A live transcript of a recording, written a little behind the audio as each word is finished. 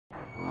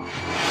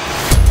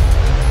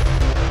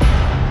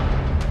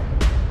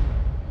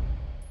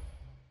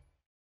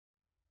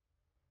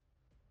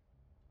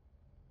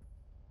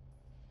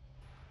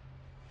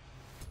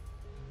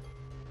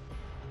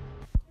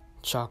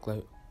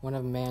Chocolate, one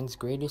of man's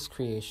greatest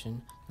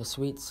creation, the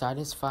sweet,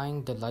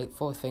 satisfying,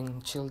 delightful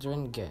thing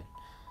children get.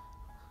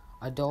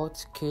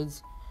 Adults,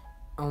 kids,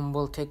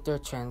 will take their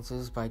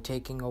chances by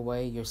taking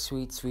away your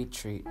sweet, sweet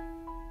treat.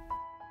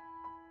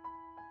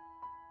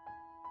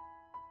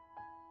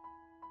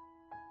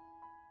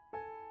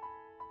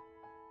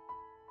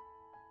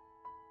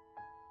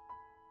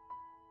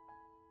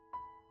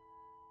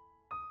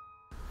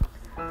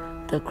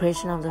 The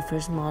creation of the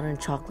first modern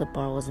chocolate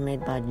bar was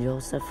made by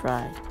Joseph,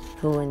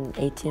 who in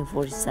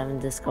 1847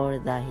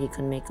 discovered that he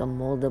could make a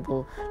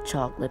moldable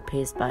chocolate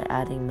paste by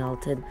adding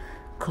melted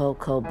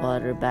cocoa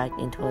butter back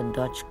into a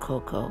Dutch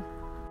cocoa.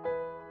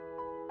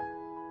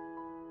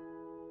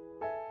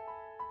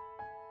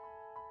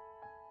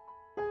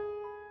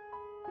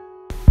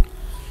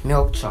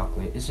 Milk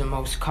chocolate is the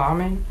most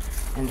common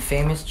and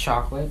famous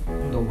chocolate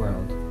in the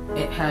world.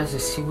 It has a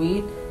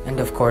sweet and,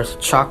 of course,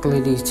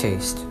 chocolatey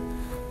taste.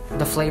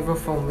 The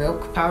flavorful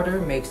milk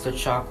powder makes the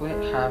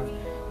chocolate have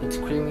its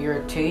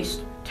creamier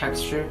taste,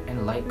 texture,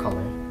 and light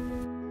color.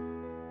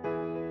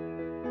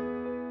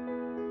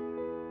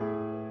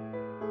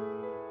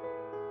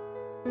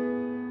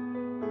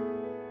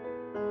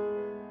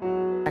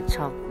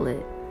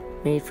 Chocolate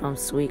made from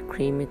sweet,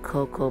 creamy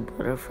cocoa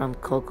butter from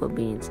cocoa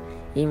beans.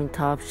 Even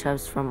top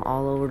chefs from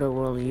all over the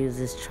world use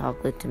this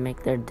chocolate to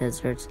make their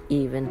desserts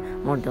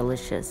even more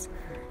delicious.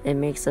 It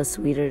makes a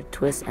sweeter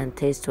twist and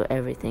taste to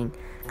everything: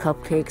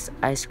 cupcakes,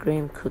 ice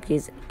cream,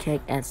 cookies,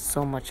 cake, and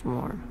so much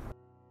more.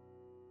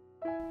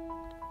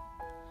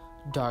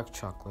 Dark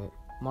chocolate,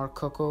 more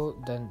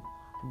cocoa than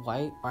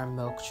white or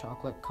milk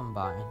chocolate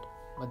combined.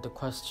 But the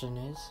question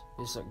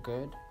is it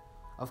good?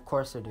 Of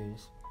course it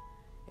is.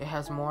 It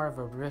has more of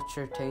a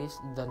richer taste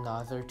than the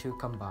other two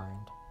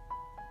combined.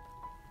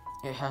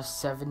 It has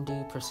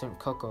 70%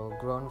 cocoa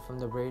grown from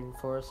the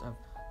rainforests of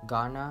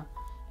Ghana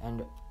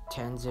and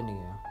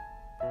Tanzania.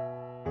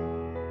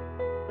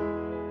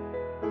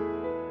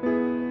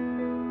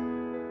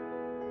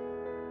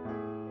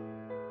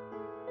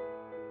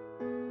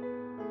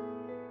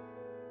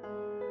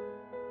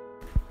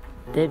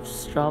 Dip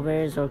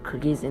strawberries or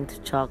cookies into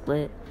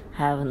chocolate.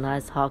 Have a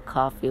nice hot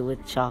coffee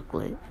with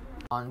chocolate.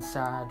 On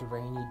sad,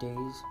 rainy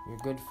days, your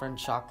good friend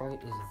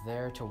chocolate is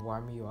there to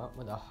warm you up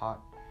with a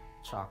hot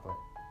chocolate.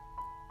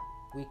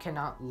 We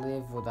cannot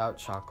live without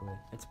chocolate.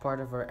 It's part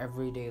of our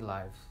everyday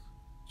lives.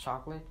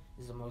 Chocolate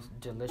is the most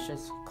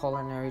delicious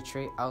culinary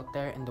treat out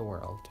there in the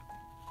world.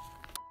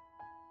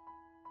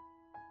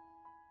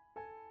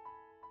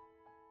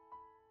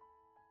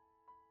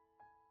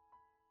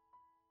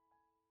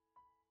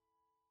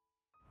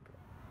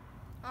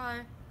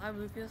 Hi, I'm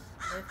Lucas,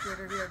 8th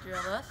grader here at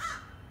JLS.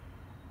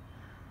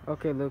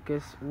 Okay,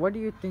 Lucas, what do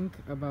you think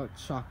about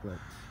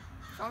chocolate?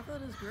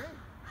 Chocolate is great.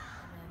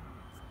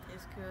 It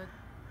tastes good.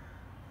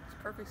 It's a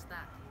perfect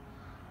snack.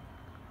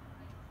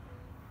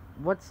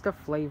 What's the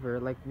flavor?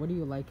 Like, what do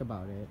you like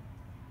about it?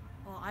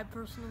 Well, I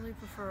personally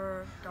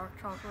prefer dark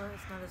chocolate.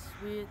 It's not as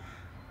sweet.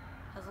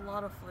 Has a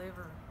lot of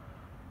flavor.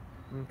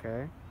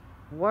 Okay.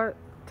 What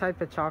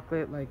type of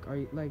chocolate, are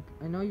you,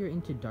 I know you're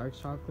into dark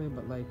chocolate,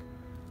 but,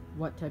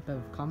 what type of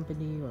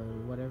company or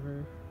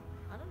whatever?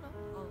 I don't know.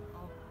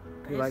 I'll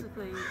You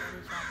basically eat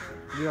any chocolate.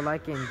 Do you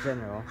like it in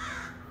general?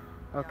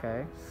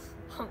 Okay.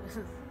 As long as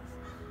it's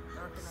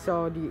dark enough.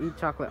 So, do you eat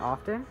chocolate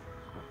often?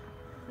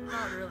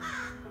 Not really.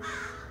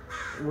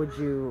 Would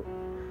you,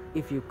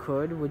 if you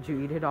could, would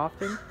you eat it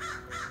often?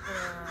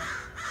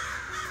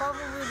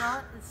 Probably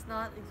not. It's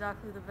not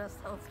exactly the best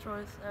health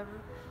choice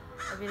ever.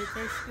 I mean, it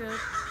tastes good,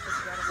 but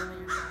you gotta limit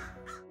yourself.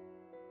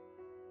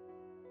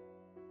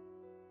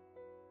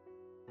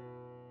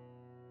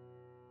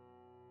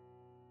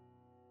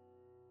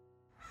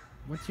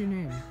 What's your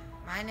name?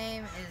 My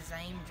name is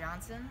Zaim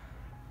Johnson.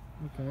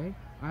 Okay.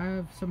 I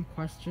have some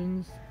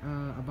questions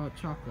about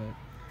chocolate.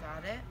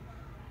 Got it.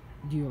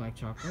 Do you like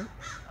chocolate?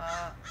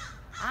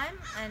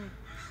 I'm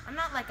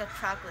not like a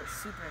chocolate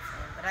super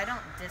fan, but I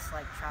don't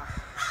dislike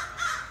chocolate.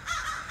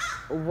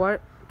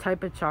 What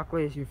type of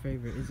chocolate is your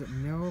favorite? Is it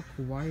milk,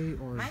 white,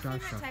 or My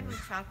dark favorite chocolate? type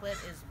of chocolate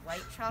is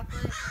white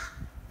chocolate,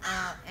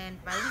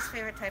 and my least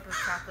favorite type of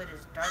chocolate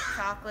is dark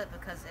chocolate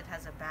because it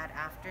has a bad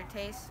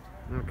aftertaste.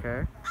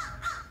 Okay.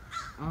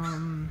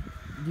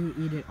 Do you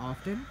eat it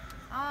often?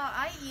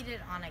 I eat it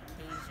on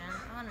occasion.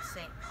 I want to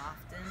say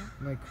often.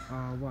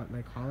 What?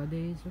 Like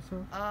holidays or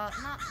so?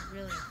 Not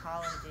really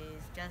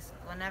holidays. Just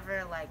whenever,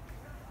 about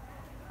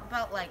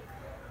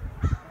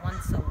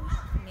once a week,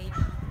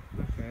 maybe.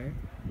 Okay.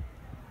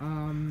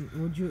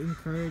 Would you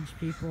encourage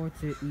people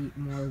to eat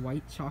more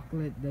white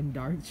chocolate than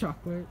dark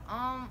chocolate?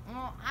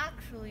 Well,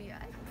 actually,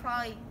 I'd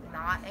probably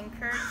not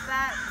encourage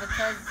that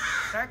because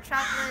dark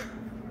chocolate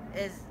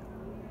is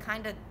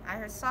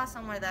I saw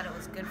somewhere that it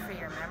was good for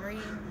your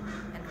memory,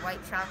 and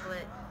white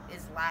chocolate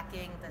is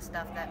lacking the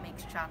stuff that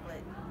makes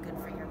chocolate good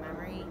for your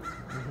memory.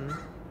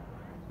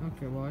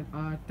 Okay, well,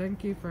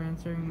 thank you for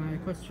answering my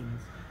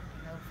questions.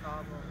 No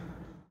problem.